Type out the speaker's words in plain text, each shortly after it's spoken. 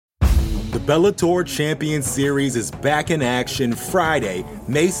Bellator Champion Series is back in action Friday,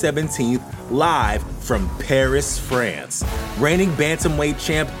 May 17th, live from Paris, France. Reigning bantamweight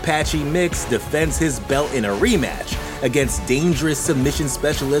champ Patchy Mix defends his belt in a rematch against dangerous submission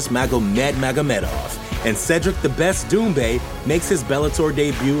specialist Magomed Magomedov. And Cedric the Best Doumbé makes his Bellator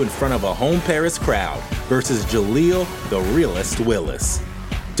debut in front of a home Paris crowd versus Jaleel the Realist Willis.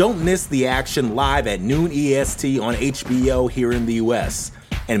 Don't miss the action live at noon EST on HBO here in the US.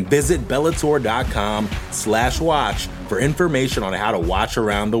 And visit Bellator.com/watch for information on how to watch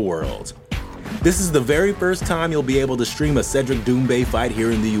around the world. This is the very first time you'll be able to stream a Cedric Doumbé fight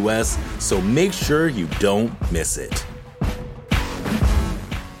here in the US, so make sure you don't miss it.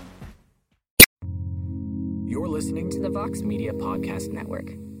 You're listening to the Vox Media Podcast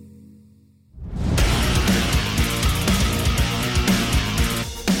Network.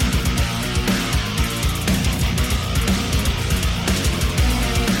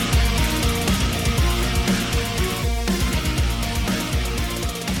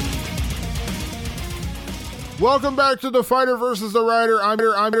 Welcome back to The Fighter versus the Writer. I'm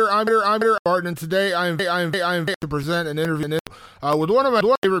here, Martin, and today I am to present an interview with one of my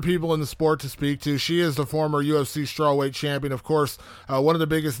favorite people in the sport to speak to. She is the former UFC strawweight champion, of course, one of the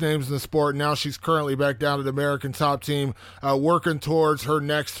biggest names in the sport. Now she's currently back down at the American Top Team, working towards her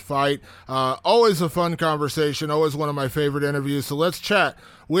next fight. Always a fun conversation, always one of my favorite interviews. So let's chat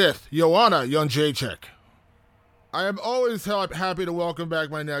with Joanna Jędrzejczyk. I am always happy to welcome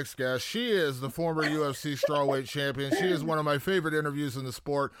back my next guest. She is the former UFC strawweight champion. She is one of my favorite interviews in the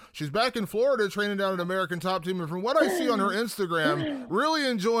sport. She's back in Florida training down at American Top Team, and from what I see on her Instagram, really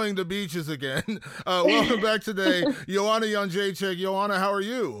enjoying the beaches again. Welcome back today, Joanna Jędrzejczyk. Joanna, how are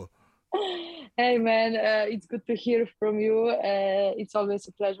you? Hey man, it's good to hear from you. It's always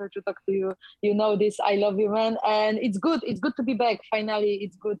a pleasure to talk to you. You know this, I love you, man. And it's good to be back. Finally,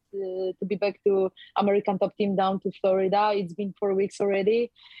 it's good to be back to American Top Team down to Florida. It's been 4 weeks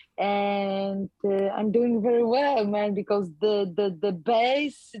already. And I'm doing very well, man, because the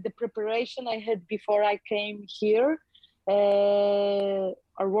base, the preparation I had before I came here are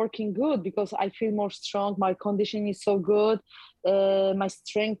working good because I feel more strong. My condition is so good. My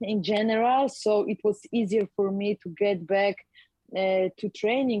strength in general, so it was easier for me to get back to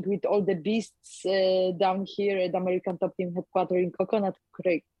training with all the beasts down here at American Top Team headquarters in Coconut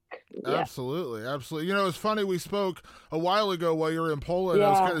Creek. Yeah. Absolutely. You know, it's funny, we spoke a while ago while you were in Poland. Yeah.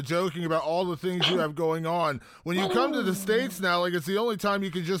 I was kind of joking about all the things you have going on. When you come to the States now, like, it's the only time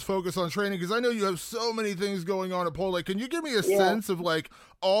you can just focus on training, because I know you have so many things going on at Poland. Can you give me a sense of, like,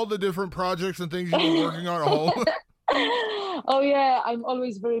 all the different projects and things you've been working on at home? Oh yeah, I'm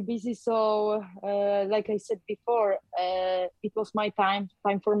always very busy. So like I said before, it was my time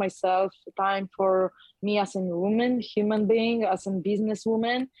for myself, time for me as a woman, human being, as a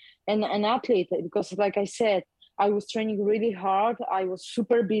businesswoman, and an athlete. Because like I said, I was training really hard. I was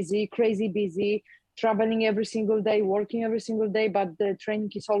super busy, crazy busy, traveling every single day, working every single day. But the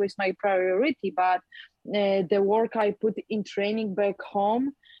training is always my priority. But the work I put in training back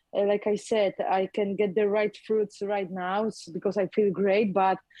home, like I said, I can get the right fruits right now because I feel great.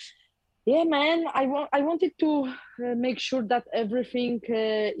 But yeah, man, I wanted to make sure that everything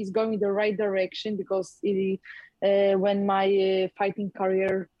is going in the right direction, because when my fighting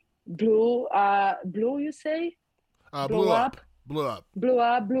career blew up.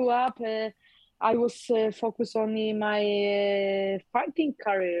 I was focused on my fighting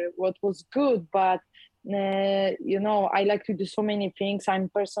career, what was good, but you know, I like to do so many things. I'm a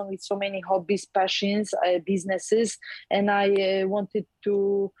person with so many hobbies, passions, businesses, and I wanted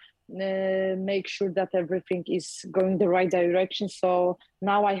to make sure that everything is going the right direction. So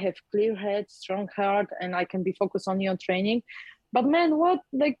now I have clear head, strong heart, and I can be focused only on training. But man,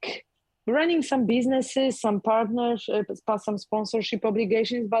 running some businesses, some partners, some sponsorship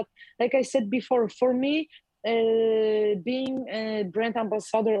obligations. But like I said before, for me, being a brand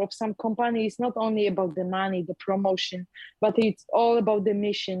ambassador of some company is not only about the money, the promotion, but it's all about the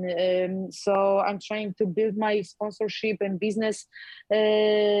mission. So I'm trying to build my sponsorship and business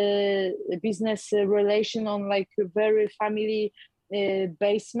relation on like very family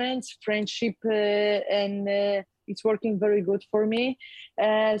basements, friendship, and it's working very good for me.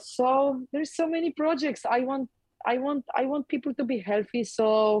 So there's so many projects. I want people to be healthy.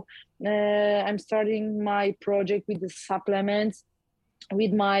 So I'm starting my project with the supplements,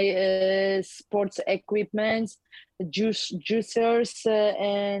 with my sports equipment, juicers,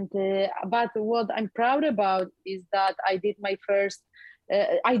 but what I'm proud about is that I did my first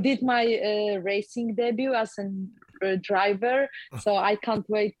I did my racing debut as a driver, so I can't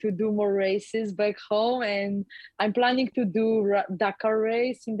wait to do more races back home, and I'm planning to do Dakar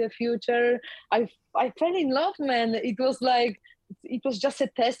race in the future. I fell in love, man. It was just a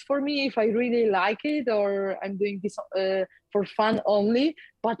test for me if I really like it or I'm doing this for fun only.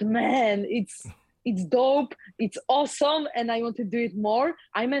 But man, it's dope, it's awesome, and I want to do it more.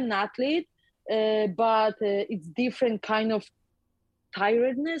 I'm an athlete, but it's different kind of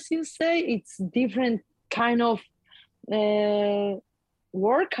tiredness, you say. It's different kind of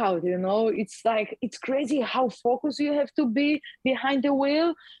workout, it's like, it's crazy how focused you have to be behind the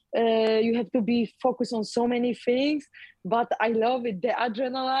wheel. You have to be focused on so many things, but I love it. The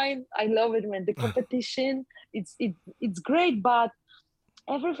adrenaline, I love it, man. The competition, it's great, but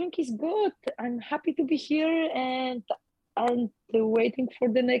everything is good. I'm happy to be here, and I'm waiting for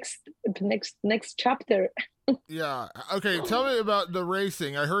the next chapter. Yeah. Okay. Tell me about the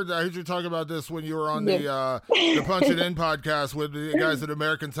racing. I heard you talk about this when you were on the Punch It In podcast with the guys at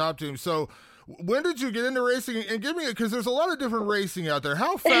American Top Team. So, when did you get into racing? And give me, because there's a lot of different racing out there.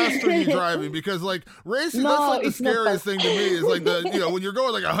 How fast are you driving? Because like racing, that's like the scariest thing to me. Is like when you're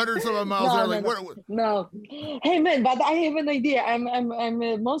going like 100-some miles an hour. Like what? No. Hey man, but I have an idea. I'm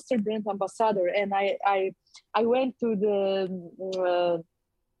a Monster brand ambassador, and I went to the.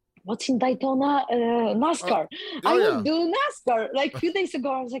 What's in Daytona? NASCAR. I would do NASCAR. Like a few days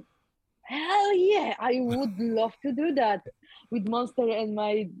ago, I was like, hell yeah, I would love to do that with Monster and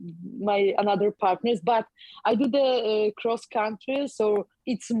my another partners. But I do the cross country, so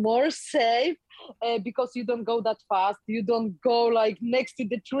it's more safe because you don't go that fast. You don't go like next to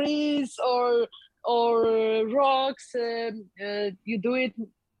the trees or rocks. You do it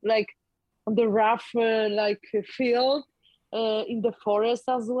like on the rough field. In the forest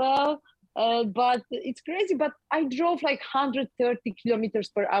as well, but it's crazy. But I drove like 130 kilometers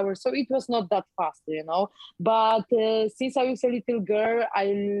per hour, so it was not that fast, But since I was a little girl,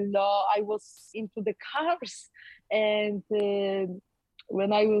 I was into the cars, and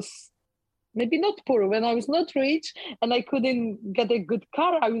when I was maybe not poor, when I was not rich, and I couldn't get a good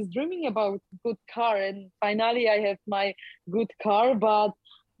car, I was dreaming about good car, and finally I have my good car. But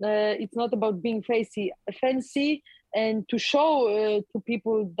it's not about being fancy. And to show to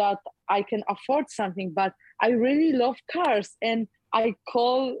people that I can afford something, but I really love cars, and I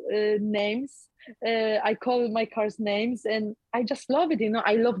call names. I call my cars names, and I just love it.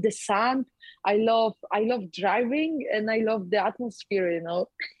 I love the sun. I love driving, and I love the atmosphere.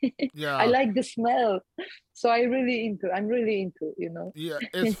 Yeah. I like the smell. So I'm really into, Yeah,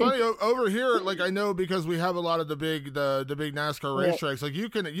 it's funny over here. Like I know because we have a lot of the big NASCAR racetracks. Like you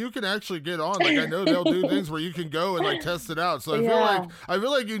can actually get on. Like I know they'll do things where you can go and like test it out. So I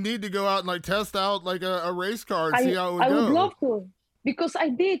feel like you need to go out and like test out like a race car and see how it would go. I would love to, because I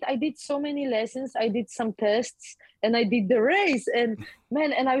did so many lessons. I did some tests, and I did the race, and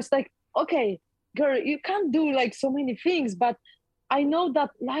man, and I was like, okay, girl, you can't do like so many things, but I know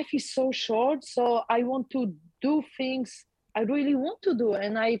that life is so short, so I want to do things I really want to do,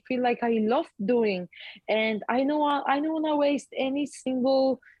 and I feel like I love doing, and I don't want to waste any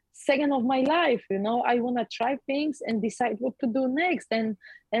single second of my life. I want to try things and decide what to do next, and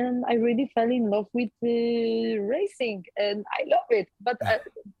I really fell in love with racing, and I love it. But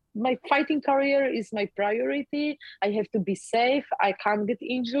my fighting career is my priority. I have to be safe. I can't get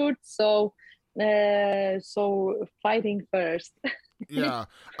injured, so fighting first. Yeah,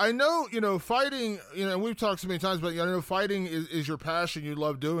 I know, fighting, we've talked so many times, but I know fighting is your passion. You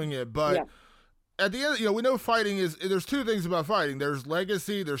love doing it, but at the end, we know fighting there's two things about fighting. There's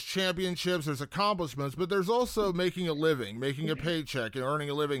legacy, there's championships, there's accomplishments, but there's also making a living, making a paycheck and earning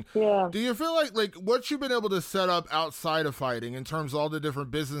a living. Yeah. Do you feel like what you've been able to set up outside of fighting in terms of all the different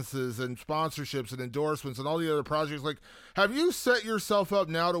businesses and sponsorships and endorsements and all the other projects, like have you set yourself up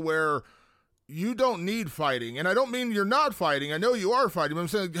now to where you don't need fighting? And I don't mean you're not fighting. I know you are fighting, but I'm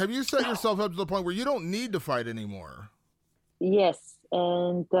saying, have you set yourself up to the point where you don't need to fight anymore? Yes,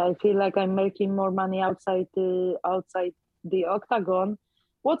 and I feel like I'm making more money outside the octagon.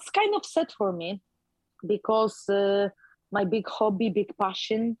 What's kind of sad for me, because my big hobby, big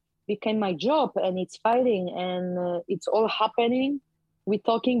passion became my job, and it's fighting, and it's all happening. We're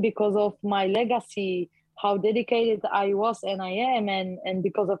talking because of my legacy, how dedicated I was and I am, and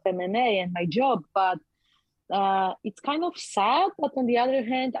because of MMA and my job. But it's kind of sad. But on the other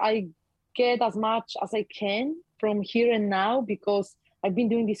hand, I get as much as I can from here and now, because I've been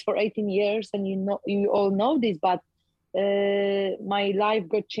doing this for 18 years, and you all know this. But my life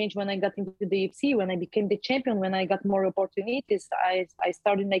got changed when I got into the UFC, when I became the champion, when I got more opportunities. I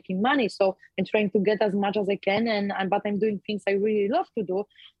started making money. So I'm trying to get as much as I can, but I'm doing things I really love to do.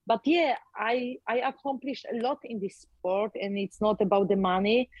 But yeah, I accomplished a lot in this sport, and it's not about the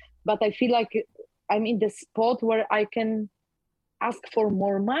money, but I feel like I'm in the spot where I can ask for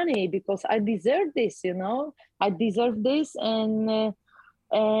more money because I deserve this, I deserve this, and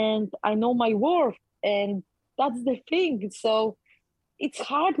I know my worth, and that's the thing. So it's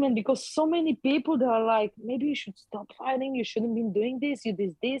hard, man, because so many people that are like, maybe you should stop fighting, you shouldn't be doing this, you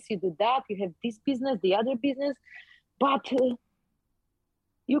did this, you did that, you have this business, the other business, but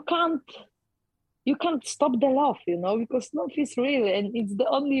you can't stop the love, because love is real, and it's the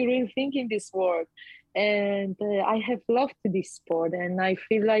only real thing in this world. And I have love to this sport, and I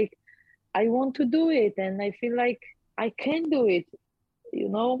feel like I want to do it, and I feel like I can do it.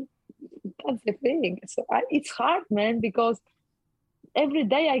 That's the thing. So it's hard, man, because every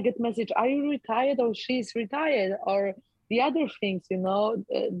day I get message, are you retired, or she's retired, or the other things,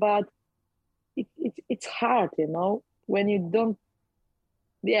 but it's hard, when you don't.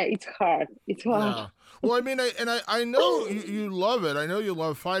 Yeah, it's hard. It's hard. Yeah. Well, I mean, I know you love it. I know you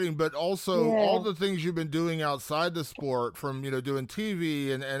love fighting, but also all the things you've been doing outside the sport, from doing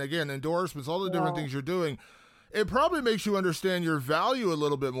TV and again endorsements, all the different things you're doing. It probably makes you understand your value a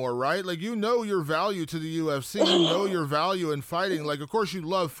little bit more, right? Like, your value to the UFC, your value in fighting. Like, of course, you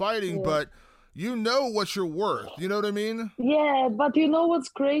love fighting, but you know what you're worth. You know what I mean? Yeah, but you know what's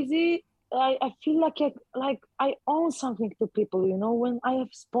crazy? I feel like I own something to people, when I have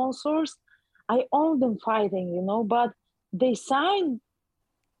sponsors, I own them fighting, but they sign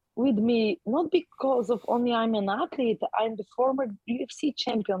with me, not because of only I'm an athlete, I'm the former UFC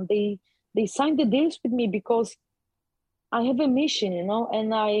champion. They signed the deals with me because I have a mission,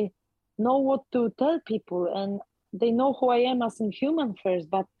 and I know what to tell people, and they know who I am as a human first.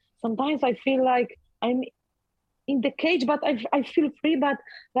 But sometimes I feel like I'm in the cage, but I feel free, but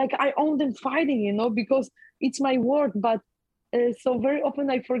like I own them fighting, because it's my work. But so very often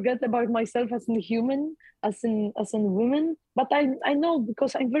I forget about myself as a human, as a woman. But I know,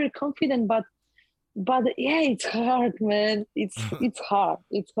 because I'm very confident. But yeah, it's hard, man. It's hard.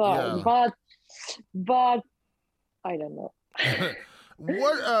 It's hard. Yeah. But I don't know.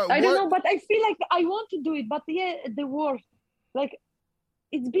 I don't know, but I feel like I want to do it. But yeah, the work, like,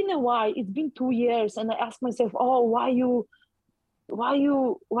 it's been a while. It's been 2 years, and I ask myself, "Oh, why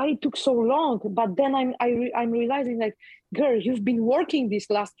it took so long?" But then I'm realizing, like, girl, you've been working these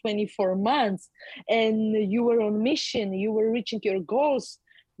last 24 months, and you were on mission. You were reaching your goals,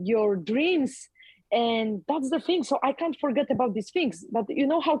 your dreams, and that's the thing. So I can't forget about these things. But you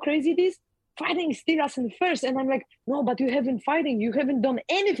know how crazy it is? Fighting still as in first, and I'm like, no, but you haven't fighting. You haven't done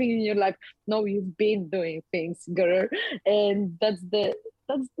anything in your life. No, you've been doing things, girl, and that's the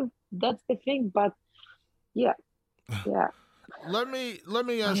thing. But yeah. Let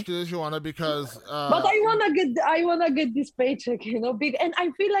me ask you this, Joanna, because but I wanna get this paycheck, big, and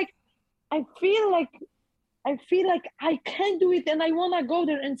I feel like I can do it, and I wanna go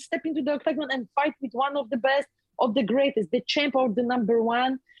there and step into the octagon and fight with one of the best, of the greatest, the champ, or the number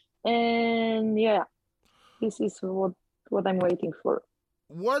one, and yeah, this is what I'm waiting for.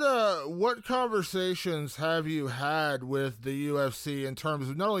 What conversations have you had with the UFC in terms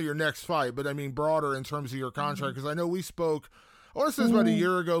of not only your next fight, but I mean broader in terms of your contract? Because I know we spoke, I want to say it was about a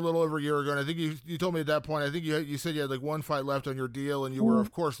year ago, a little over a year ago, and I think you told me at that point, I think you said you had like one fight left on your deal, and you were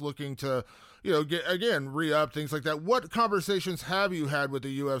of course looking to get again re-up, things like that. What conversations have you had with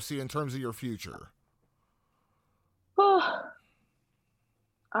the UFC in terms of your future? Oh,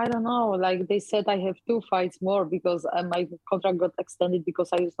 I don't know. Like they said, I have 2 fights more because my contract got extended because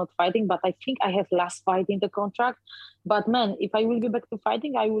I was not fighting. But I think I have last fight in the contract. But man, if I will be back to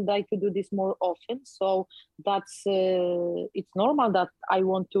fighting, I would like to do this more often. So that's it's normal that I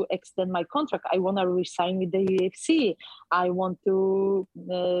want to extend my contract. I want to resign with the UFC. I want to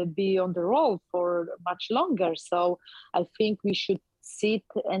be on the road for much longer. So I think we should sit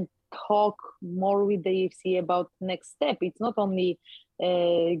and talk more with the UFC about next step. It's not only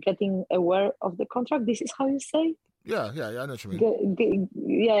getting aware of the contract. This is how you say? Yeah, I know what you mean.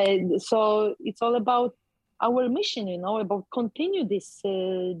 Yeah, so it's all about our mission, about continue this,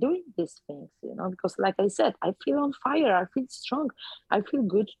 doing these things, because like I said, I feel on fire, I feel strong, I feel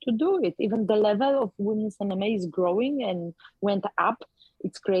good to do it. Even the level of women's MMA is growing and went up.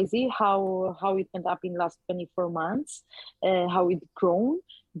 It's crazy how it went up in last 24 months, how it grown.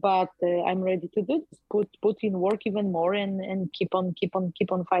 But I'm ready to do this, put in work even more and keep on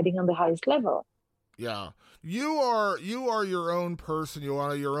fighting on the highest level. Yeah, you are your own person. You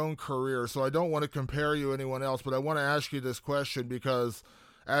are your own career. So I don't want to compare you to anyone else, but I want to ask you this question because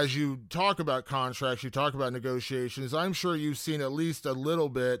as you talk about contracts, you talk about negotiations. I'm sure you've seen at least a little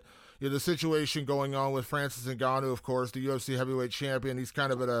bit. The situation going on with Francis Ngannou, of course, the UFC heavyweight champion. He's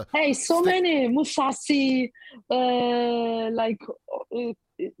kind of at a many Musashi, the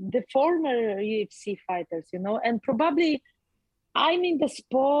former UFC fighters, and probably I'm in the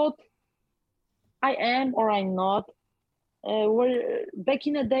spot. I am or I'm not. Where back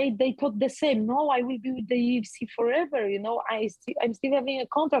in the day they thought the same. No, I will be with the UFC forever. I'm still having a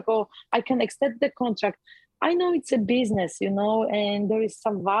contract, or I can extend the contract. I know it's a business, and there is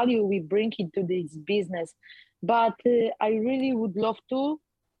some value we bring into this business. But I really would love to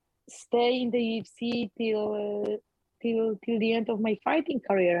stay in the UFC till the end of my fighting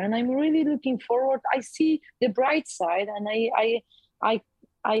career, and I'm really looking forward. I see the bright side, and I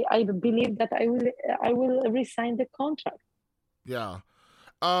believe that I will resign the contract. Yeah.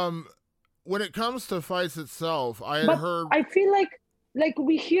 When it comes to fights itself, I feel like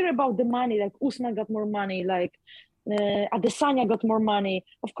we hear about the money, like Usman got more money, like Adesanya got more money.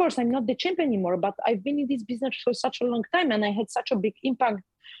 Of course, I'm not the champion anymore, but I've been in this business for such a long time, and I had such a big impact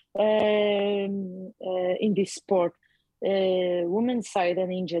in this sport, women's side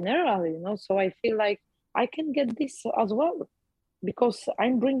and in general, So I feel like I can get this as well, because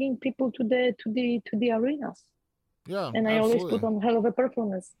I'm bringing people to the arenas. Yeah, and I always put on hell of a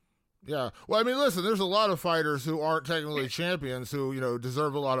performance. Yeah. Well, I mean, listen, there's a lot of fighters who aren't technically champions who,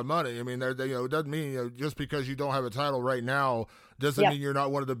 deserve a lot of money. I mean, it doesn't mean, just because you don't have a title right now doesn't mean you're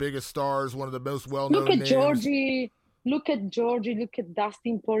not one of the biggest stars, one of the most well-known names. Look at Georgie, look at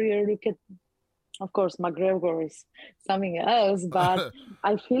Dustin Poirier, look at, of course, McGregor is something else, but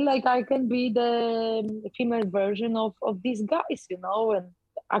I feel like I can be the female version of these guys, and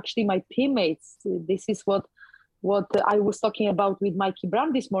actually my teammates, this is what I was talking about with Mikey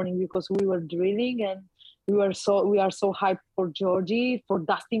Brown this morning, because we were drilling and we are so hyped for Georgie, for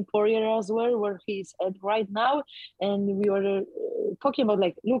Dustin Poirier as well, where he's at right now. And we were talking about,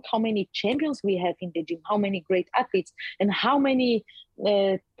 look how many champions we have in the gym, how many great athletes, and how many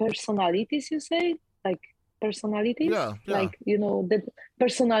personalities, you say? Like personalities? Yeah. The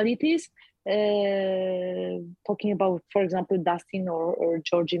personalities, talking about, for example, Dustin or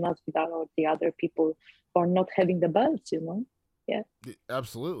Georgie Masvidal or the other people or not having the belts, Yeah.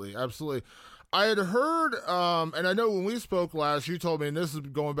 Absolutely. I had heard, and I know when we spoke last, you told me, and this is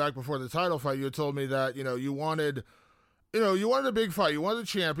going back before the title fight, you told me that, you wanted a big fight. You wanted a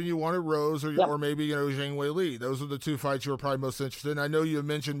champion. You wanted Rose or maybe, Zhang Weili. Those were the two fights you were probably most interested in. I know you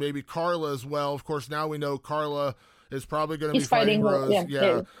mentioned maybe Carla as well. Of course, now we know Carla is probably going to be fighting Rose.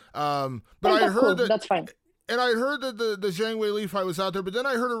 Yeah. But I heard that that's fine. And I heard that the Zhang Weili fight was out there, but then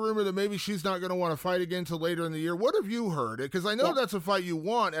I heard a rumor that maybe she's not going to want to fight again until later in the year. What have you heard? Because I know that's a fight you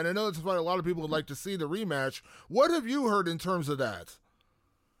want, and I know it's a fight a lot of people would like to see, the rematch. What have you heard in terms of that?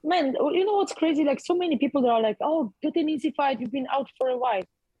 Man, you know what's crazy? Like, so many people that are like, oh, get an easy fight. You've been out for a while.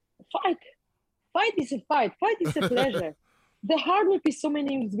 Fight is a fight. Fight is a pleasure. The hard work is so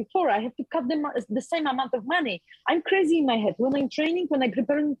many years before. I have to cut them the same amount of money. I'm crazy in my head. When I'm training, when I'm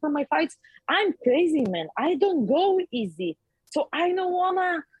preparing for my fights, I'm crazy, man. I don't go easy. So I don't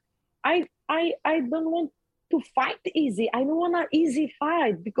wanna, I don't want to fight easy. I don't want an easy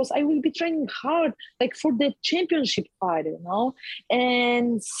fight because I will be training hard, like for the championship fight,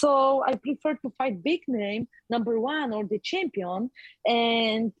 And so I prefer to fight big name, number one, or the champion.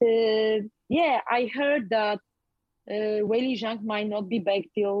 And I heard that Weili Zhang might not be back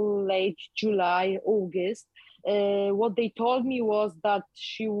till late July, August. What they told me was that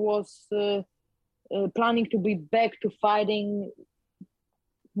she was planning to be back to fighting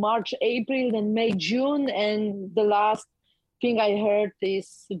March, April, then May, June, and the last thing I heard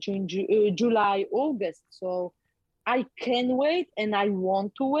is July, August. So I can wait and I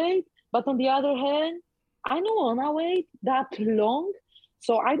want to wait, but on the other hand, I don't want to wait that long.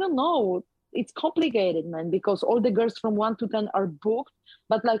 So I don't know. It's complicated, man, because all the girls from 1 to 10 are booked.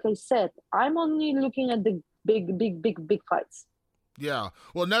 But like I said, I'm only looking at the big fights. Yeah.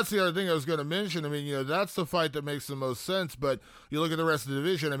 Well, and that's the other thing I was going to mention. I mean, that's the fight that makes the most sense. But you look at the rest of the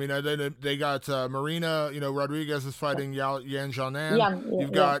division. I mean, they got Marina, Rodriguez is fighting Yan Xiaonan.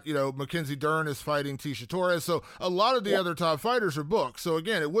 You've got, Mackenzie Dern is fighting Tisha Torres. So a lot of the other top fighters are booked. So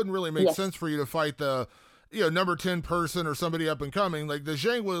again, it wouldn't really make sense for you to fight the number 10 person or somebody up and coming. Like the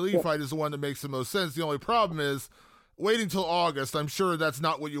Zhang Weili fight is the one that makes the most sense. The only problem is waiting till August. I'm sure that's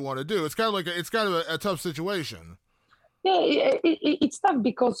not what you want to do. It's kind of a tough situation. Yeah, it's tough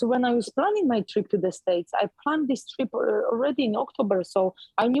because when I was planning my trip to the States, I planned this trip already in October. So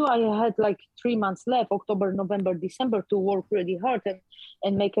I knew I had like 3 months left, October, November, December, to work really hard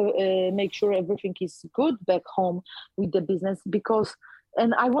and make sure everything is good back home with the business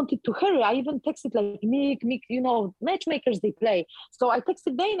and I wanted to hurry. I even texted like Mick, matchmakers, they play. So I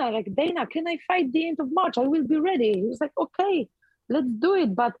texted Dana, like, Dana, can I fight the end of March? I will be ready. He was like, okay, let's do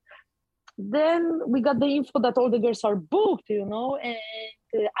it. But then we got the info that all the girls are booked, and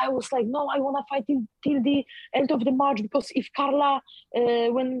I was like, no, I want to fight till the end of the March, because if Carla,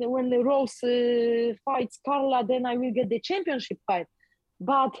 when the Rose fights Carla, then I will get the championship fight.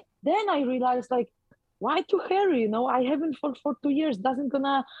 But then I realized, like, why to hurry? I haven't fought for 2 years. Doesn't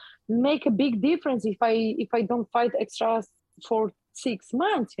gonna make a big difference if I don't fight extra for 6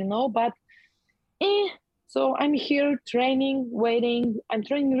 months, But so I'm here training, waiting. I'm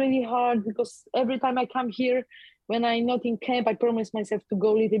training really hard because every time I come here, when I'm not in camp, I promise myself to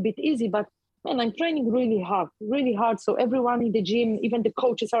go a little bit easy. But man, I'm training really hard. So everyone in the gym, even the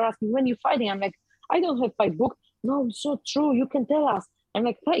coaches, are asking, when you fighting? I'm like, I don't have fight booked. No, it's not true. You can tell us. I'm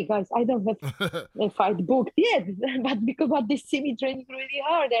like, hey guys, I don't have a fight booked yet, but because they see me training really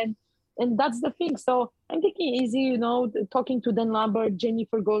hard, and that's the thing. So I'm taking it easy, talking to Dan Lambert,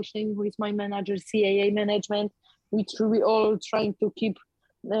 Jennifer Goldstein, who is my manager, CAA management, which we all trying to keep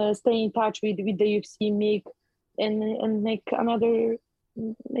stay in touch with the UFC, Mick, and make another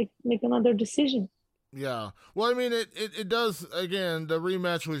decision. Yeah. Well, I mean, it does. Again, the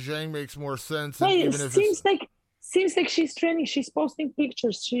rematch with Zhang makes more sense. Hey, even if seems like she's training. She's posting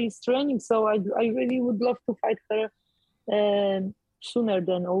pictures. She's training. So I really would love to fight her sooner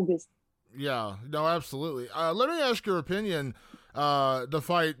than August. Yeah, no, absolutely. Let me ask your opinion, the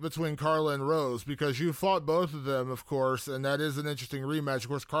fight between Carla and Rose, because you fought both of them, of course, and that is an interesting rematch. Of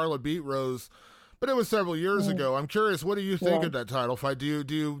course, Carla beat Rose, but it was several years ago. I'm curious, what do you think of that title fight? Do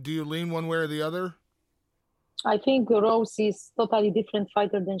you lean one way or the other? I think Rose is totally different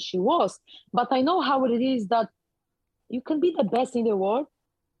fighter than she was, but I know how it is that you can be the best in the world,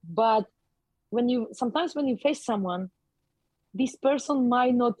 but sometimes when you face someone, this person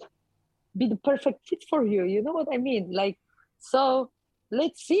might not be the perfect fit for you. You know what I mean? Like, so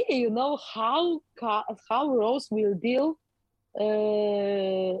let's see, how Rose will deal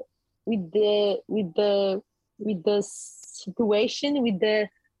with the situation, with the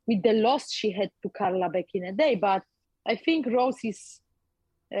loss she had to Carla back in the day. But I think Rose is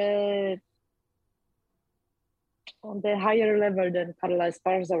on the higher level than Carla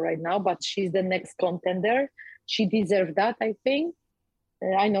Esparza right now, but she's the next contender. She deserved that, I think.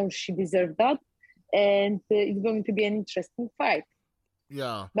 I know she deserved that. And it's going to be an interesting fight.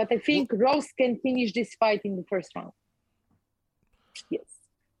 Yeah. But I think Rose can finish this fight in the first round. Yes.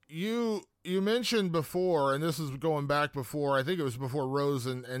 You mentioned before, and this is going back before, I think it was before Rose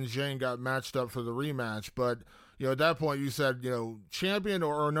and Zhang got matched up for the rematch, but at that point you said, champion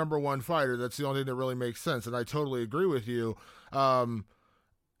or number one fighter, that's the only thing that really makes sense, and I totally agree with you. How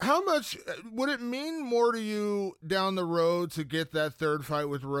much would it mean more to you down the road to get that third fight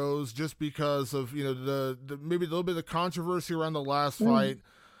with Rose, just because of, the maybe a little bit of the controversy around the last fight,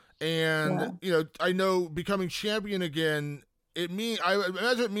 and, I know becoming champion again, I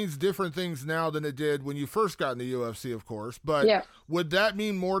imagine it means different things now than it did when you first got in the UFC, of course. But would that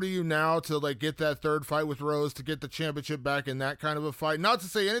mean more to you now to get that third fight with Rose, to get the championship back in that kind of a fight? Not to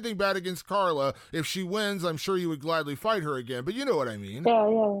say anything bad against Carla. If she wins, I'm sure you would gladly fight her again. But you know what I mean.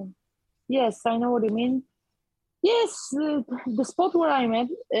 Yeah. Yes, I know what you mean. Yes, the spot where I'm at,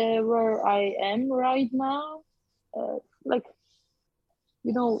 where I am right now,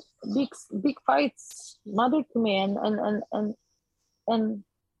 big fights matter to me, and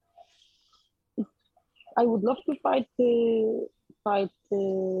I would love to fight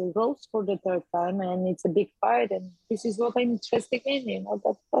Rose for the third time, and it's a big fight, and this is what I'm interested in.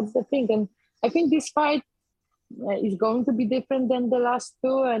 That's the thing, and I think this fight is going to be different than the last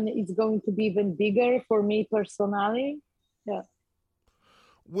two, and it's going to be even bigger for me personally. Yeah.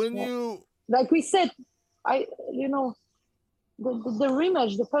 You, like we said, The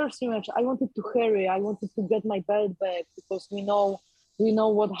rematch, the first rematch, I wanted to hurry. I wanted to get my belt back because we know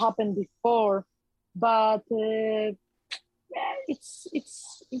what happened before. But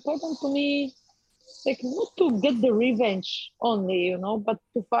it's important to me, not to get the revenge only, but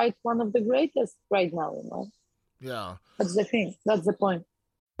to fight one of the greatest right now, Yeah. That's the thing. That's the point.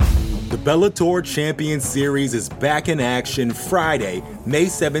 The Bellator Champion Series is back in action Friday, May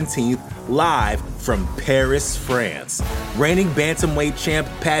 17th, live from Paris, France. Reigning bantamweight champ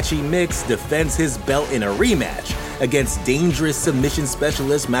Patchy Mix defends his belt in a rematch against dangerous submission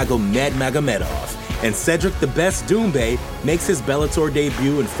specialist Magomed Magomedov. And Cedric the Best Doumbé makes his Bellator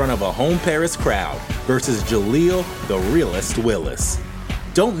debut in front of a home Paris crowd versus Jaleel the Realist Willis.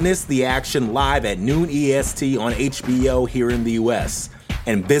 Don't miss the action live at noon EST on HBO here in the US.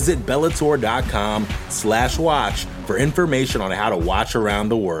 And visit Bellator.com/watch for information on how to watch around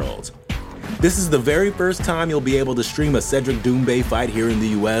the world. This is the very first time you'll be able to stream a Cedric Doumbé fight here in the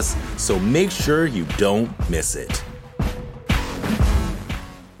US, so make sure you don't miss it.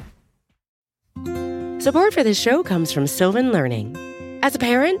 Support for this show comes from Sylvan Learning. As a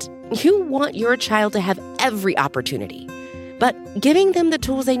parent, you want your child to have every opportunity, but giving them the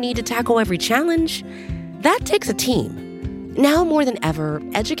tools they need to tackle every challenge, that takes a team. Now more than ever,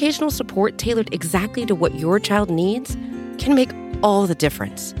 educational support tailored exactly to what your child needs can make all the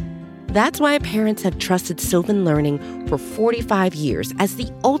difference. That's why parents have trusted Sylvan Learning for 45 years as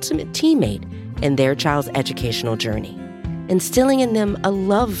the ultimate teammate in their child's educational journey, instilling in them a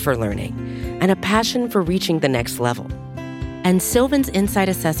love for learning and a passion for reaching the next level. And Sylvan's Insight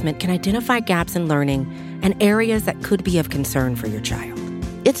Assessment can identify gaps in learning and areas that could be of concern for your child.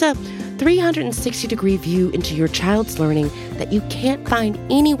 It's a 360-degree view into your child's learning that you can't find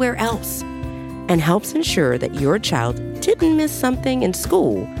anywhere else, and helps ensure that your child didn't miss something in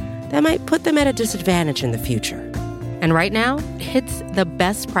school that might put them at a disadvantage in the future. And right now, it's the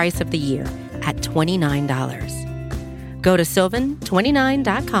best price of the year at $29. Go to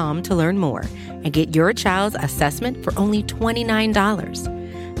sylvan29.com to learn more and get your child's assessment for only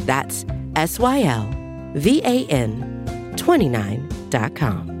 $29. That's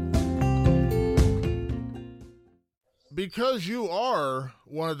SYLVAN29.com. Because you are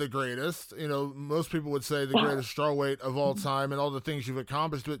one of the greatest, most people would say the greatest strawweight of all time and all the things you've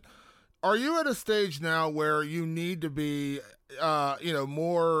accomplished, but are you at a stage now where you need to be,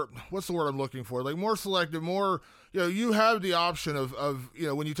 more, what's the word I'm looking for? Like more selective, more, you have the option of,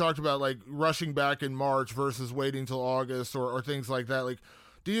 when you talked about like rushing back in March versus waiting till August or things like that. Like,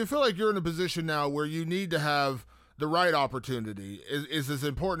 do you feel like you're in a position now where you need to have the right opportunity is as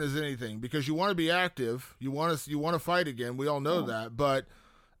important as anything, because you want to be active, you want to fight again. We all know that, but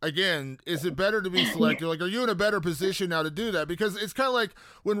again, is it better to be selective? Like, are you in a better position now to do that? Because it's kind of like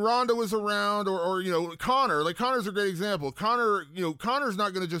when Ronda was around, or Conor. Like Conor's a great example. Conor's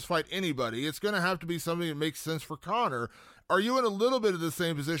not going to just fight anybody. It's going to have to be something that makes sense for Conor. Are you in a little bit of the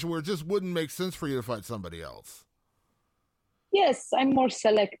same position where it just wouldn't make sense for you to fight somebody else? Yes, I'm more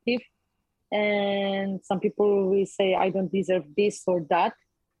selective. And some people will say I don't deserve this or that,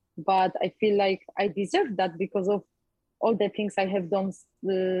 but I feel like I deserve that because of all the things I have done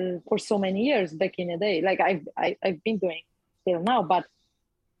for so many years back in the day. Like I've been doing till now, but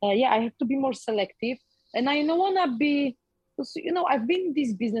I have to be more selective. And I don't want to be, I've been in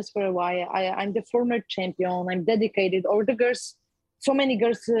this business for a while. I'm the former champion. I'm dedicated. All the girls, so many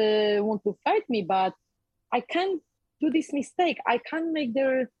girls want to fight me, but I can't do this mistake. I can't make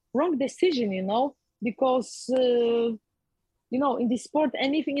the wrong decision, because, in this sport,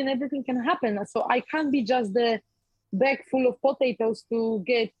 anything and everything can happen. So I can't be just the bag full of potatoes to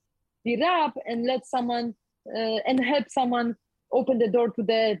get beat up and let someone and help someone open the door to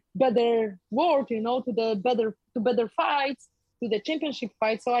the better world, to better fights, to the championship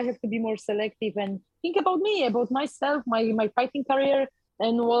fight. So I have to be more selective and think about me, about myself, my fighting career,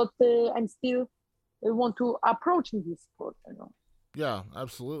 and what I'm still want to approach in this sport, Yeah,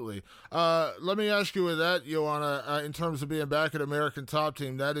 absolutely. Let me ask you with that, Joanna, in terms of being back at American Top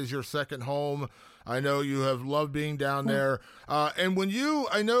Team, that is your second home. I know you have loved being down there. And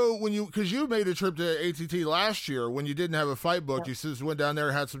because you made a trip to ATT last year when you didn't have a fight book, you just went down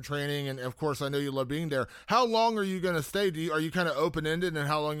there, had some training, and of course I know you love being there. How long are you going to stay? Are you kind of open-ended in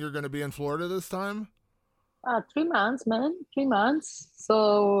how long you're going to be in Florida this time? 3 months, man, 3 months. So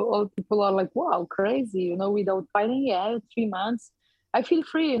all people are like, wow, crazy, without fighting. Yeah, 3 months. I feel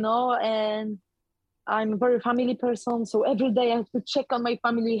free, and I'm a very family person. So every day I have to check on my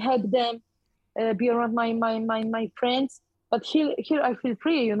family, help them, be around my friends. But here I feel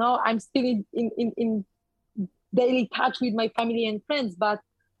free, I'm still in daily touch with my family and friends. But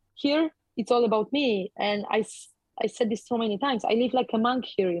here it's all about me. And I said this so many times. I live like a monk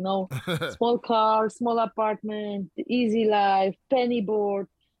here, small car, small apartment, easy life, penny board,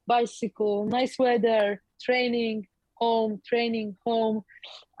 bicycle, nice weather, training home.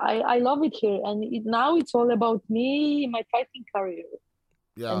 I love it here. And now it's all about me, my fighting career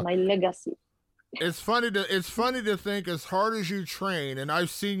and my legacy. It's funny to think as hard as you train, and I've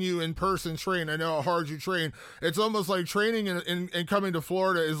seen you in person train. I know how hard you train. It's almost like training and coming to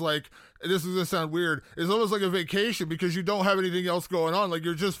Florida is like, this is gonna sound weird. It's almost like a vacation because you don't have anything else going on. Like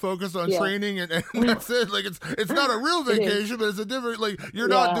you're just focused on training and that's it. Like it's not a real vacation, but it's a different. Like you're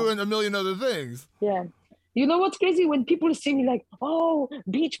not doing a million other things. Yeah. You know what's crazy? When people see me like, oh,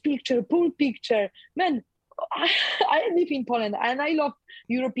 beach picture, pool picture, man. I live in Poland and I love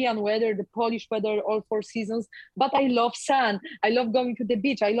European weather, the Polish weather, all 4 seasons. But I love sun. I love going to the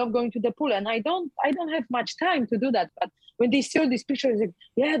beach. I love going to the pool, and I don't have much time to do that. But when they see all these pictures, like,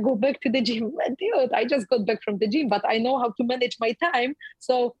 yeah, go back to the gym. Dude, I just got back from the gym, but I know how to manage my time,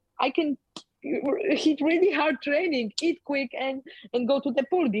 so I can hit really hard training, eat quick, and go to the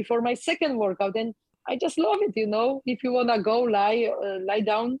pool before my second workout. And I just love it, If you want to go lie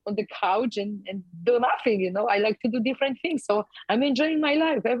down on the couch and do nothing, I like to do different things. So I'm enjoying my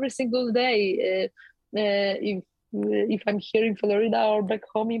life every single day. If I'm here in Florida or back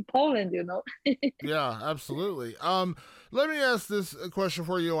home in Poland, Yeah, absolutely. Let me ask this question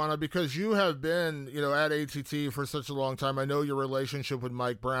for you, Anna, because you have been, at ATT for such a long time. I know your relationship with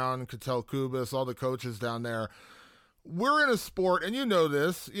Mike Brown, Ketel Kubas, all the coaches down there. We're in a sport, and you know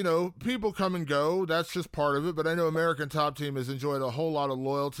this, people come and go. That's just part of it. But I know American Top Team has enjoyed a whole lot of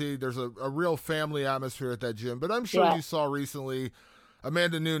loyalty. There's a real family atmosphere at that gym. But I'm sure you saw recently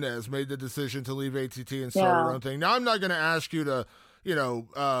Amanda Nunes made the decision to leave ATT and start her own thing. Now, I'm not going to ask you to,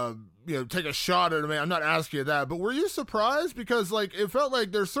 take a shot at Amanda. I'm not asking you that. But were you surprised? Because, it felt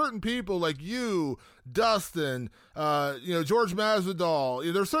like there's certain people like you, Dustin, George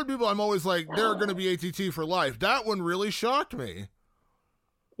Masvidal. There's certain people I'm always like, they're going to be ATT for life. That one really shocked me.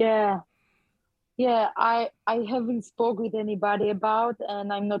 Yeah. Yeah, I haven't spoke with anybody about,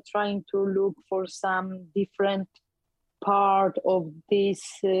 and I'm not trying to look for some different part of this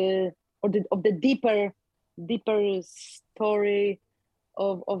of the deeper story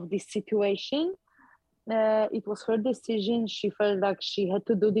of this situation. It was her decision. She felt like she had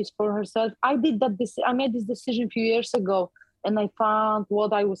to do this for herself. I made this decision a few years ago, and I found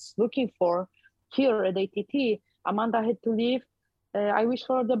what I was looking for here at ATT. Amanda had to leave. I wish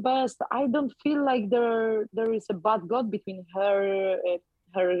her the best. I don't feel like there is a bad blood between her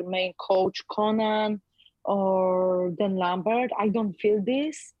main coach Conan or Dan Lambert. I don't feel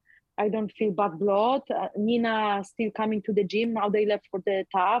this. I don't feel bad blood. Nina still coming to the gym. Now they left for the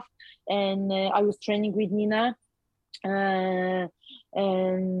TAF, and I was training with Nina, and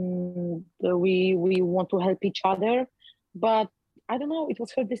we want to help each other. But I don't know. It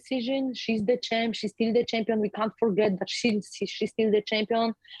was her decision. She's the champ. She's still the champion. We can't forget that she's still the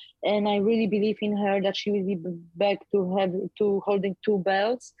champion, and I really believe in her that she will be back to holding 2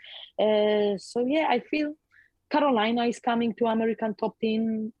 belts. So yeah, I feel Carolina is coming to American Top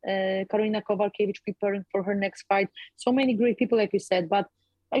Team. Karolina Kowalkiewicz preparing for her next fight. So many great people, like you said. But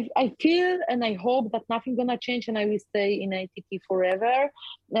I feel and I hope that nothing's gonna change, and I will stay in ATT forever.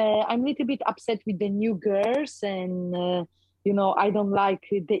 I'm a little bit upset with the new girls, and I don't like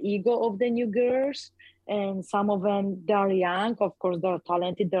the ego of the new girls. And some of them, they're young. Of course, they're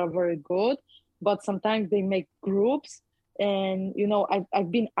talented. They're very good. But sometimes they make groups. And,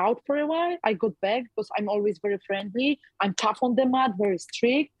 I've been out for a while. I got back because I'm always very friendly. I'm tough on the mat, very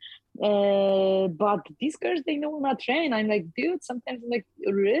strict. But these girls, they know when I train. I'm like, dude, sometimes I'm like,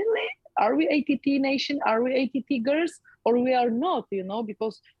 really? Are we ATT nation? Are we ATT girls? Or we are not,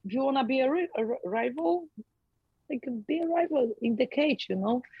 because if you want to be a rival, like be a rival in the cage,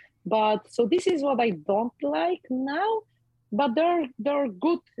 But so this is what I don't like now. But there are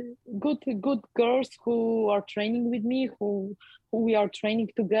good girls who are training with me, who we are training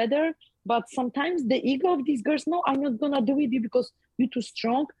together. But sometimes the ego of these girls, no, I'm not gonna do with you because you're too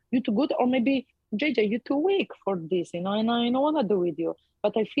strong, you're too good, or maybe JJ, you're too weak for this, and I don't wanna do with you.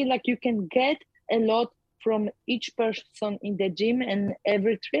 But I feel like you can get a lot from each person in the gym and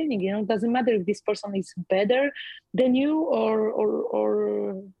every training. It doesn't matter if this person is better than you or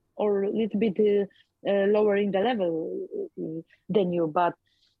a little bit. Lower in the level than you, but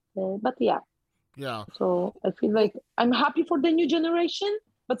yeah. So I feel like I'm happy for the new generation,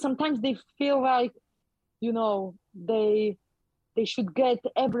 but sometimes they feel like they should get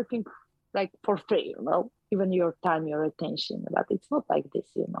everything like for free, even your time, your attention. But it's not like this,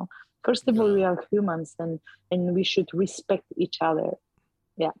 First of all, we are humans, and we should respect each other.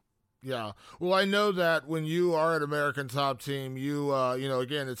 Yeah. Well, I know that when you are at American Top Team, you,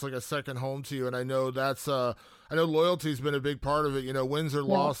 again, it's like a second home to you. And I know I know loyalty's been a big part of it, wins or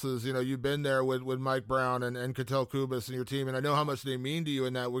losses. You've been there with Mike Brown and Ketel Kubas and your team. And I know how much they mean to you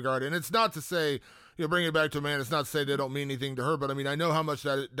in that regard. And it's not to say bring it back to man. It's not to say they don't mean anything to her, but I mean, I know how much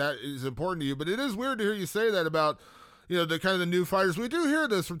that is important to you. But it is weird to hear you say that about the kind of the new fighters. We do hear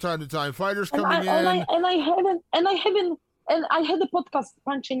this from time to time. Fighters coming in, and I haven't. And I had a podcast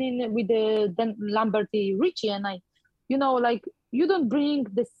punching in with Dan Lamberty Richie, and you don't bring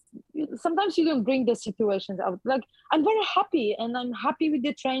this. Sometimes you don't bring the situations out. Like, I'm very happy, and I'm happy with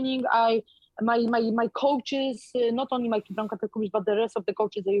the training. My coaches, not only my Branka Perkubic, but the rest of the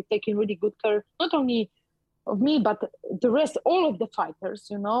coaches, they're taking really good care, not only of me, but the rest, all of the fighters,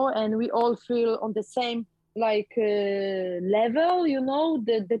 and we all feel on the same level,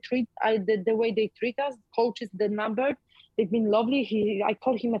 the way they treat us, coaches, the number. They've been lovely. I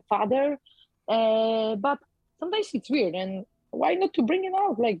call him a father, but sometimes it's weird. And why not to bring it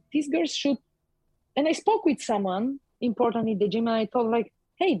out? Like, these girls should. And I spoke with someone important in the gym, and I told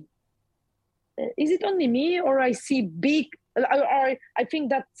hey, is it only me, or I see big? I think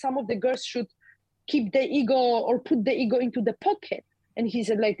that some of the girls should keep the ego or put the ego into the pocket. And he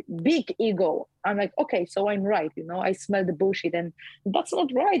said, big ego. I'm like, okay, so I'm right. I smell the bullshit, and that's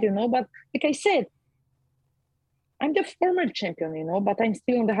not right. But like I said, I'm the former champion, but I'm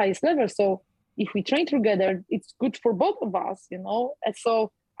still on the highest level. So if we train together, it's good for both of us, And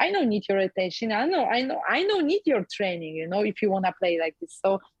so I don't need your attention. I don't need your training, if you want to play like this.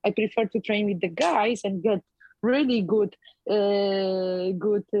 So I prefer to train with the guys and get really good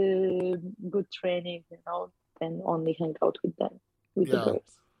training, than only hang out with them, with the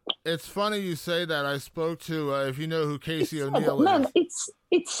girls. It's funny you say that. I spoke to, if you know who Casey O'Neill is. Man, it's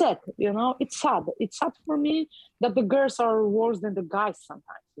sad, It's sad. It's sad for me that the girls are worse than the guys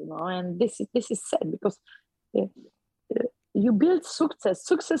sometimes, And this is sad because you build success.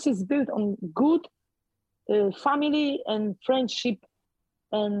 Success is built on good family and friendship,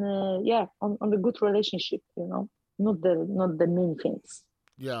 and on the good relationship, not the mean things.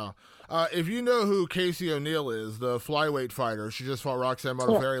 Yeah. If you know who Casey O'Neill is, the flyweight fighter, she just fought Roxanne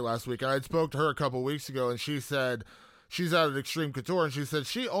Modafferi last week. And I spoke to her a couple weeks ago, and she said she's out at Extreme Couture, and she said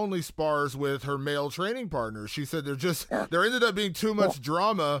she only spars with her male training partners. She said there ended up being too much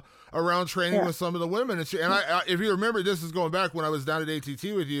drama around training with some of the women. And I, if you remember, this is going back when I was down at ATT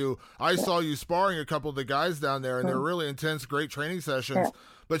with you. I saw you sparring a couple of the guys down there, and they're really intense, great training sessions.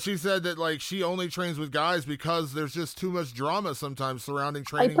 But she said that she only trains with guys because there's just too much drama sometimes surrounding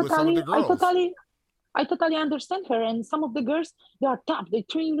training with some of the girls. I totally understand her. And some of the girls, they are tough. They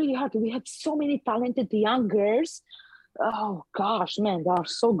train really hard. We have so many talented young girls. Oh gosh, man, they are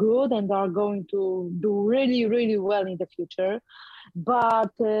so good, and they are going to do really, really well in the future.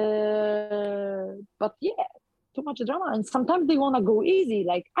 But yeah, too much drama. And sometimes they want to go easy.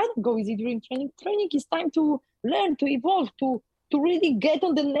 I don't go easy during training. Training is time to learn, to evolve, to really get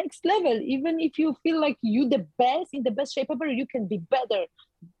on the next level. Even if you feel like you the best, in the best shape ever, you can be better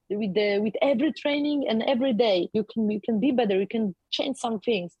with every training and every day. You can be better. You can change some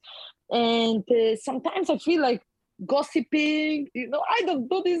things. And sometimes I feel like gossiping, I don't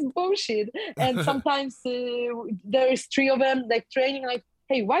do this bullshit. And sometimes there is three of them training,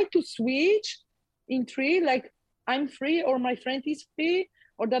 hey, why to switch in three? I'm free, or my friend is free,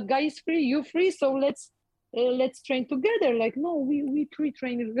 or that guy is free, you free, so let's train together. No, we three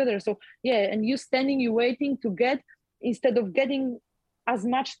train together. So and you standing, you waiting to get, instead of getting as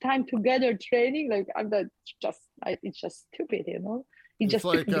much time together training, it's just stupid, It's just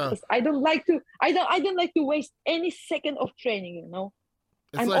because I don't like to waste any second of training,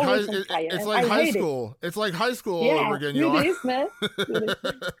 It's like high school. It's like high school all over again. It is, man.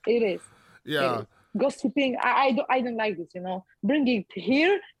 It is. Yeah. It is. Gossiping, I don't like this, Bring it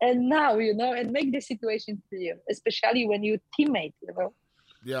here and now, and make the situation clear, especially when you teammate,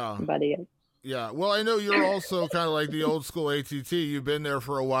 Yeah. But yeah. Well, I know you're also kind of like the old school ATT. You've been there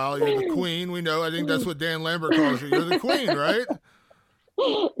for a while. You're the queen. We know. I think that's what Dan Lambert calls you. You're the queen, right?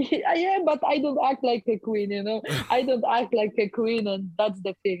 Yeah, but I don't act like a queen, I don't act like a queen, and that's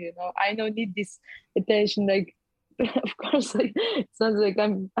the thing, I don't need this attention. Of course, it sounds like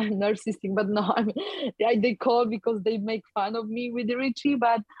I'm narcissistic, but no, they call because they make fun of me with Richie,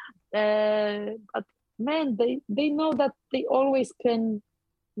 but man, they know that they always can.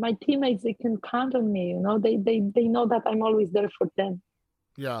 My teammates, they can count on me. They know that I'm always there for them.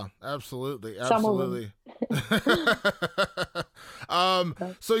 Yeah, absolutely.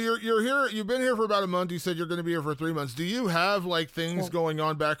 So you're here. You've been here for about a month. You said you're going to be here for 3 months. Do you have things going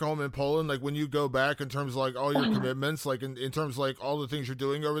on back home in Poland? When you go back, in terms of all your commitments, in terms of all the things you're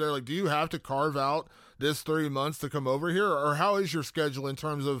doing over there. Do you have to carve out this 3 months to come over here? Or how is your schedule in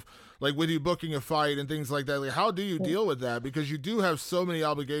terms of like with you booking a fight and things like that? Like, how do you deal with that? Because you do have so many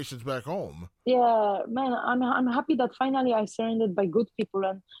obligations back home. Yeah, man, I'm happy that finally I surrendered by good people,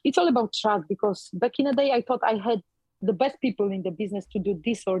 and it's all about trust. Because back in the day, I thought I had the best people in the business to do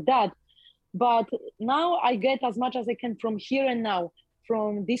this or that, but now I get as much as I can from here and now,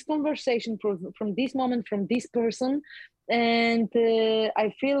 from this conversation, from this moment, from this person, and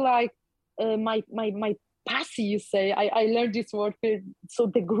I feel like my passy, you say, I learned this word. So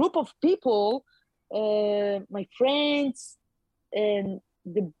the group of people, my friends and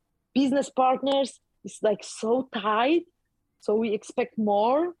the business partners, is like so tight. So we expect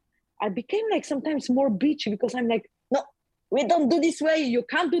more. I became like sometimes more bitchy because I'm like, no, we don't do this way. You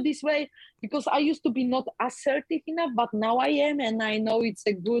can't do this way. Because I used to be not assertive enough, but now I am, and I know it's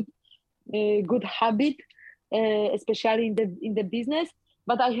a good habit, especially in the business.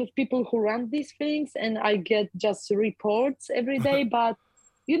 But I have people who run these things, and I get just reports every day. But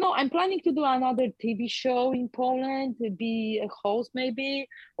I'm planning to do another TV show in Poland, to be a host maybe,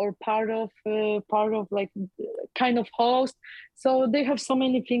 or part of like kind of host. So they have so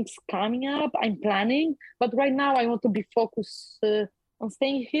many things coming up. I'm planning, but right now I want to be focused on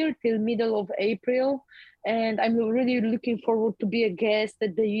staying here till middle of April. And I'm really looking forward to be a guest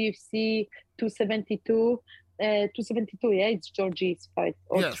at the UFC 272. 272, yeah, it's Georgie's fight.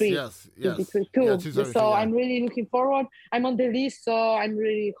 Or yes, three. Yes. Yeah, So I'm really looking forward. I'm on the list, so I'm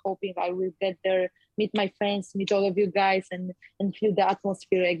really hoping I will get there, meet my friends, meet all of you guys, and feel the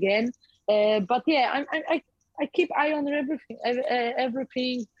atmosphere again. But yeah, I keep eye on everything.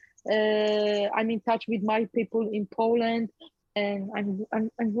 Everything. I'm in touch with my people in Poland, and I'm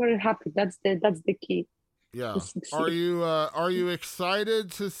very happy. That's the key. Yeah. Are you excited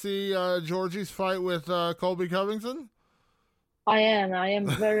to see Georgie's fight with Colby Covington? I am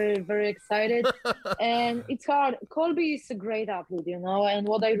very, very excited. And it's hard. Colby is a great athlete, and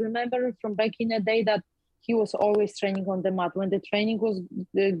what I remember from back in the day, that he was always training on the mat. When the training was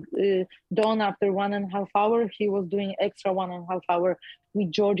done after 1.5 hours, he was doing extra 1.5 hours with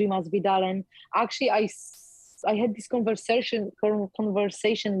Georgie Masvidal. And actually, I had this conversation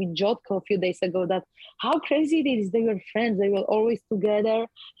with Jotko a few days ago, that how crazy it is. They were friends. They were always together.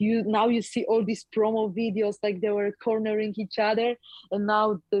 Now you see all these promo videos, like they were cornering each other, and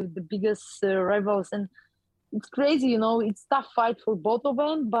now the biggest rivals. And it's crazy, it's tough fight for both of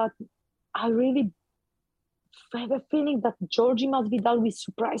them. But I really have a feeling that Georgie Masvidal will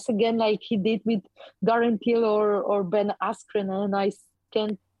surprise again, like he did with Darren Till or Ben Askren. And I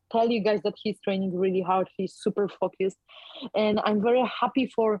can tell you guys that he's training really hard. He's super focused, and I'm very happy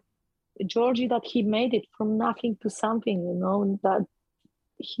for Georgie that he made it from nothing to something. That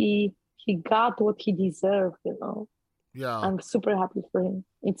he got what he deserved. Yeah, I'm super happy for him.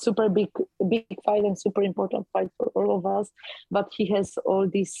 It's super big fight and super important fight for all of us. But he has all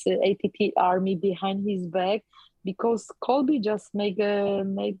this ATT army behind his back, because Colby just He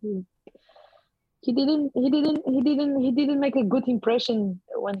didn't make a good impression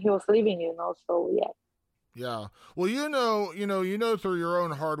when he was leaving, So yeah. Yeah. Well, you know through your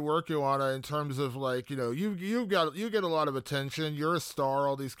own hard work, Joanna, in terms of like, you get a lot of attention. You're a star,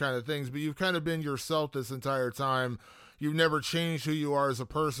 all these kind of things, but you've kind of been yourself this entire time. You've never changed who you are as a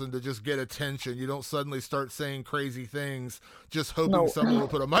person to just get attention. You don't suddenly start saying crazy things just hoping someone will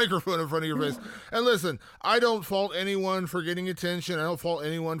put a microphone in front of your face. And listen, I don't fault anyone for getting attention. I don't fault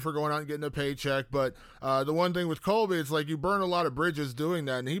anyone for going out and getting a paycheck. But the one thing with Colby, it's like you burn a lot of bridges doing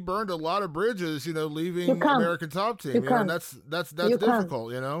that. And he burned a lot of bridges, leaving American Top Team. And that's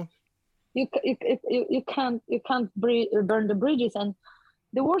difficult, You can't burn the bridges. And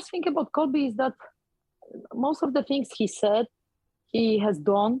the worst thing about Colby is that most of the things he said, he has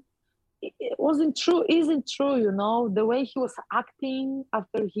done, it isn't true. The way he was acting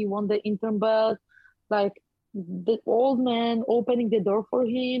after he won the interim belt, like the old man opening the door for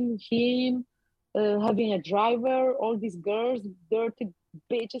him, having a driver, all these girls, dirty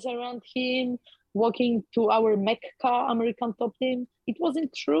bitches around him, walking to our Mecca, American Top Team. It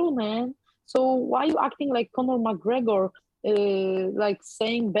wasn't true, man. So why are you acting like Conor McGregor? Like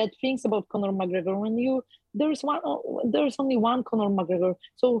saying bad things about Conor McGregor when there's only one Conor McGregor.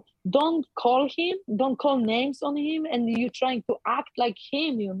 So don't call names on him, and you trying to act like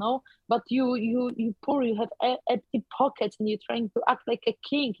him, but you poor, you have empty pockets, and you're trying to act like a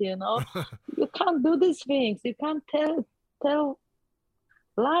king, You can't do these things. You can't tell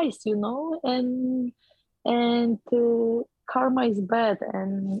lies, and karma is bad,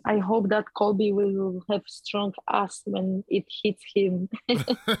 and I hope that Colby will have strong ass when it hits him.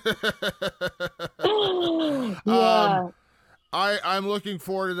 Yeah. I'm looking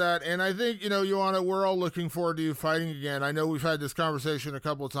forward to that, and I think Joanna, we're all looking forward to you fighting again. I know we've had this conversation a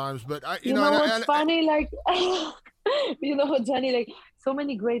couple of times, but what's funny, like Johnny, like so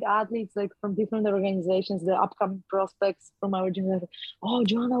many great athletes, like from different organizations, the upcoming prospects from our gym, like, oh,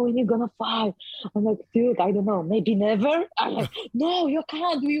 Joanna, when you gonna fight? I'm like, dude, I don't know, maybe never. I'm like, no, you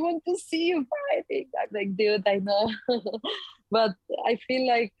can't. We want to see you fighting. I'm like, dude, I know, but I feel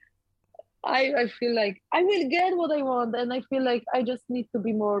like. I feel like I will get what I want, and I feel like I just need to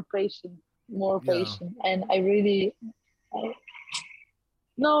be more patient. And I really,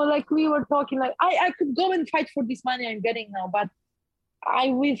 no, like we were talking, like I could go and fight for this money I'm getting now, but I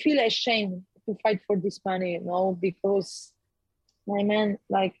will feel ashamed to fight for this money, because my man,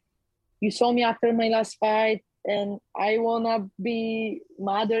 like you saw me after my last fight, and I wanna be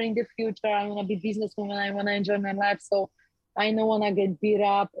mother in the future. I wanna be businesswoman. I wanna enjoy my life. So I don't want to get beat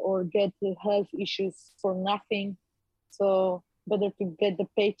up or get health issues for nothing. So better to get the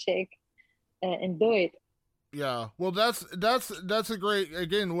paycheck and do it. Yeah. Well, that's a great,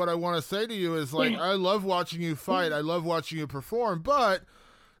 again, what I want to say to you is like, I love watching you fight. I love watching you perform, but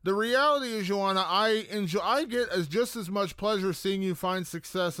the reality is, Joanna, I get just as much pleasure seeing you find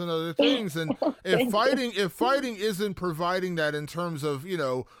success in other things. And if fighting isn't providing that in terms of,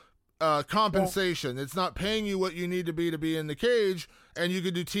 compensation. It's not paying you what you need to be in the cage, and you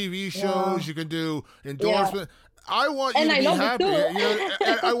can do TV shows, you can do endorsement. I want you to be happy.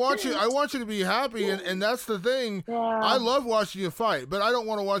 I want you to be happy, and that's the thing. Yeah. I love watching you fight, but I don't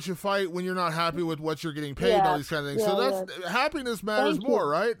want to watch you fight when you're not happy with what you're getting paid and all these kind of things. So happiness matters more,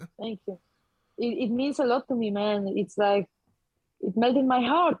 right? Thank you. It means a lot to me, man. It's like it melted my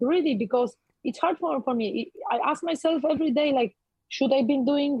heart, really, because it's hard for me. I ask myself every day, like, should I been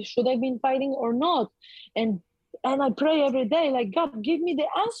fighting or not? And I pray every day, like, God, give me the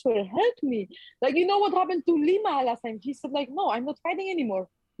answer, help me. Like, what happened to Lima last time? He said, like, no, I'm not fighting anymore.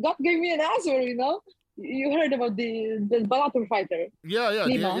 God gave me an answer, You heard about the Bellator fighter. Yeah.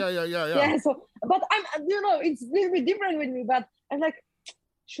 Yeah, so, but I'm, it's a little bit different with me, but I'm like,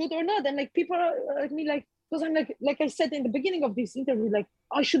 should or not? And like, people are like me, like, because I'm like I said in the beginning of this interview, like,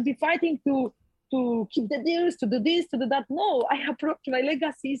 I should be fighting to keep the deals, to do this, to do that. No, I approach my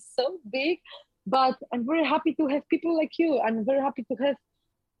legacy is so big, but I'm very happy to have people like you. I'm very happy to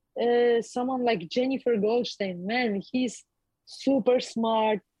have someone like Jennifer Goldstein. Man, he's super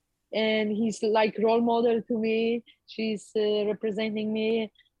smart, and he's like role model to me. She's representing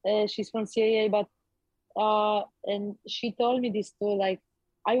me. She's from CAA, but and she told me this too. Like,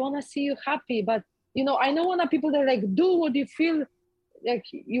 I want to see you happy, but I don't want people that like do what you feel like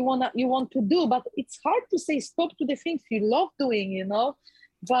you want to do, but it's hard to say stop to the things you love doing,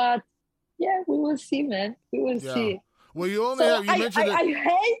 but yeah, we will see, man. We will see. Well, you only have, you mentioned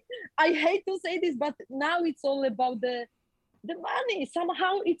I hate to say this, but now it's all about the money.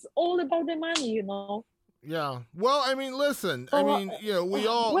 Somehow it's all about the money, Yeah. Well, I mean, listen, we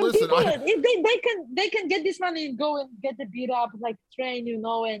all when listen. People, they can get this money and go and get the beat up, like train,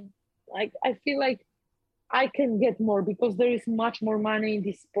 and like, I feel like I can get more because there is much more money in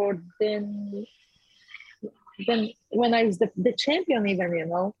this sport than when I was the champion, even,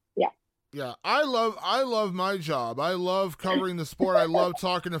 Yeah. Yeah, I love my job. I love covering the sport. I love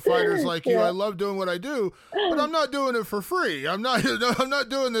talking to fighters like you. I love doing what I do, but I'm not doing it for free. I'm not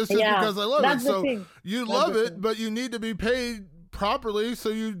doing this just because I love it. So you love it, but you need to be paid properly so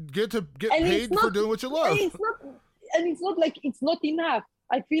you get paid for doing what you love. It's not like it's not enough.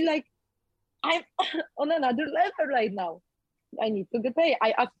 I feel like I'm on another level right now. I need to get paid.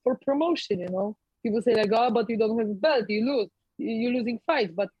 I ask for promotion, People say like, oh, but you don't have a belt, you lose. You're losing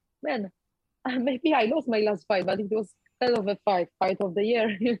fights. But man, maybe I lost my last fight, but it was hell of a fight of the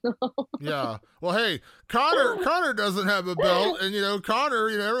year, Yeah. Well, hey, Conor doesn't have a belt, and Conor,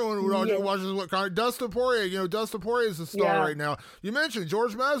 everyone watches what Conor. Dustin Poirier, Dustin Poirier is a star right now. You mentioned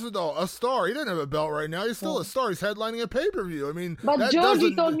George Masvidal, a star. He didn't have a belt right now. He's still a star. He's headlining a pay-per-view. I mean, but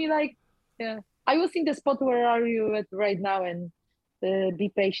Georgie told me like, I was in the spot where are you at right now, and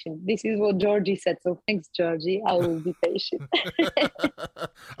be patient. This is what Georgie said. So thanks, Georgie. I will be patient.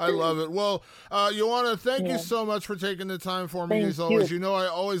 I love it. Well, Joanna, thank you so much for taking the time for me as always. I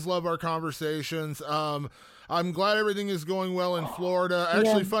always love our conversations. I'm glad everything is going well in Florida.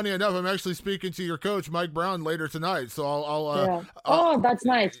 Actually, funny enough, I'm actually speaking to your coach, Mike Brown, later tonight. So I'll that's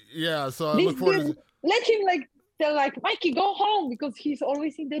nice. Yeah. So I look forward to let him tell Mikey, go home, because he's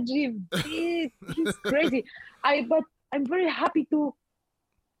always in the gym. He's crazy. But I'm very happy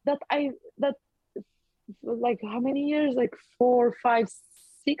that like how many years, like 4, 5,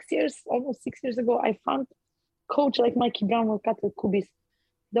 6 years, almost 6 years ago, I found coach like Mikey Brown or Katel Kubis.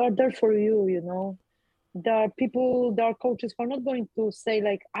 They're there for you, there are people, there are coaches who are not going to say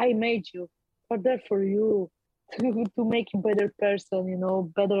like, I made you, but they're for you to make you better person, you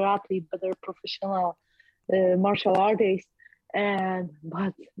know, better athlete, better professional martial artist.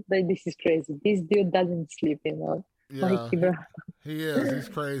 But this is crazy. This dude doesn't sleep, you know. Yeah, Mikey Brown. He is. He's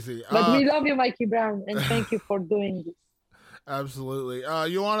crazy. But we love you, Mikey Brown, and thank you for doing this. Absolutely.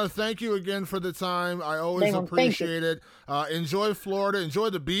 Joanna, thank you again for the time. I always appreciate it. Enjoy Florida. Enjoy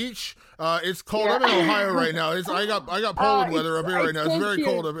the beach. It's cold. Yeah. I'm in Ohio right now. I got Poland weather up here right now. It's very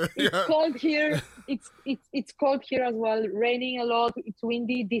cold up here. It's cold here. It's cold here as well. Raining a lot. It's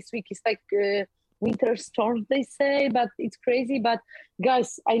windy. This week is like winter storms, they say, but it's crazy. But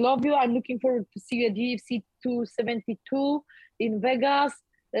guys, I love you. I'm looking forward to see you at UFC 272 in Vegas.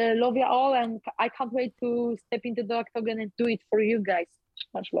 Love you all, and I can't wait to step into the octagon and do it for you guys.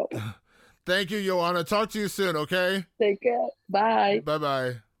 Much love. Thank you, Joanna. Talk to you soon, okay? Take care. Bye.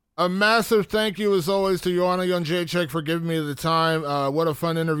 Bye-bye. A massive thank you, as always, to Joanna Jędrzejczyk for giving me the time. What a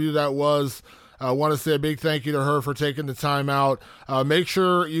fun interview that was. I want to say a big thank you to her for taking the time out. Make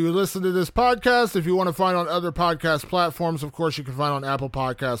sure you listen to this podcast. If you want to find on other podcast platforms, of course, you can find on Apple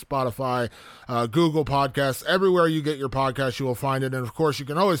Podcasts, Spotify, Google Podcasts. Everywhere you get your podcast, you will find it. And, of course, you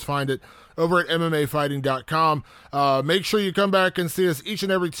can always find it over at MMAfighting.com. Make sure you come back and see us each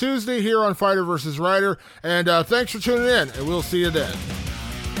and every Tuesday here on Fighter vs. Writer. And thanks for tuning in, and we'll see you then.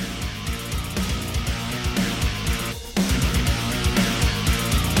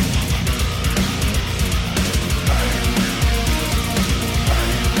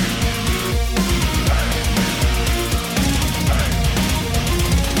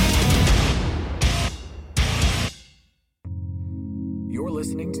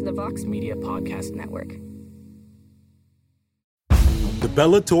 Listening to the Vox Media Podcast Network. The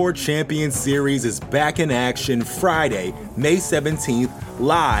Bellator Champion Series is back in action Friday, May 17th,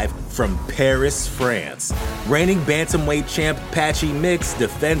 live from Paris, France. Reigning bantamweight champ Patchy Mix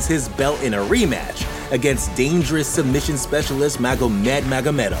defends his belt in a rematch against dangerous submission specialist Magomed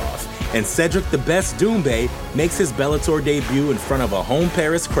Magomedov. And Cedric the Best Doumbé makes his Bellator debut in front of a home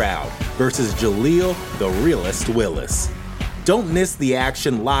Paris crowd versus Jaleel the Realist Willis. Don't miss the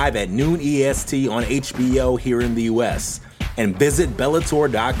action live at noon EST on HBO here in the US. And visit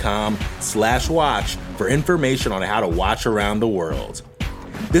Bellator.com/watch for information on how to watch around the world.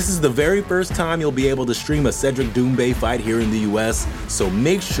 This is the very first time you'll be able to stream a Cedric Doumbé fight here in the US, so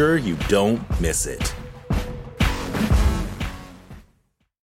make sure you don't miss it.